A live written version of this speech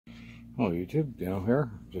Oh, YouTube, down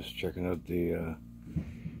here, just checking out the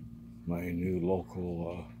my new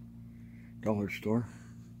local dollar store.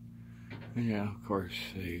 And yeah, of course,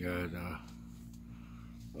 they got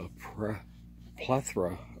a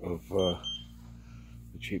plethora of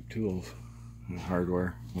cheap tools and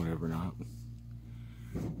hardware, whatever not.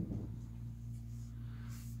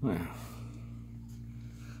 Yeah.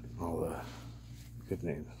 All the good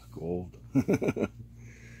names, gold.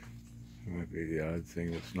 Might be the odd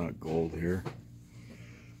thing that's not gold here.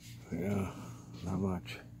 Yeah, not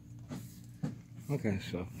much. Okay,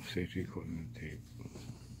 so safety equipment tape.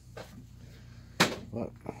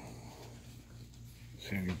 But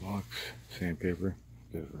sanding box, sandpaper,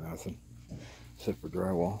 good for nothing. Except for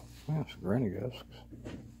drywall. Yeah, some granny discs.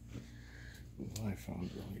 What I found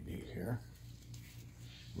really neat here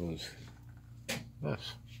was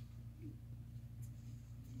this.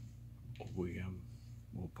 OEM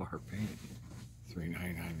mopar paint,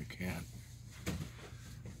 $3.99 a can.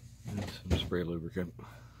 And some spray lubricant.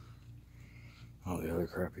 All the other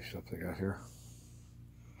crappy stuff they got here.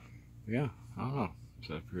 Yeah, I don't know. Is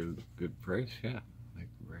that a pretty good price? Yeah. I think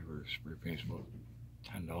regular spray paint's about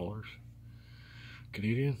 $10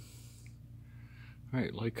 Canadian.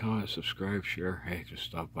 Alright, like, comment, subscribe, share. Hey, just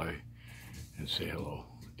stop by and say hello.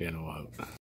 Dano out.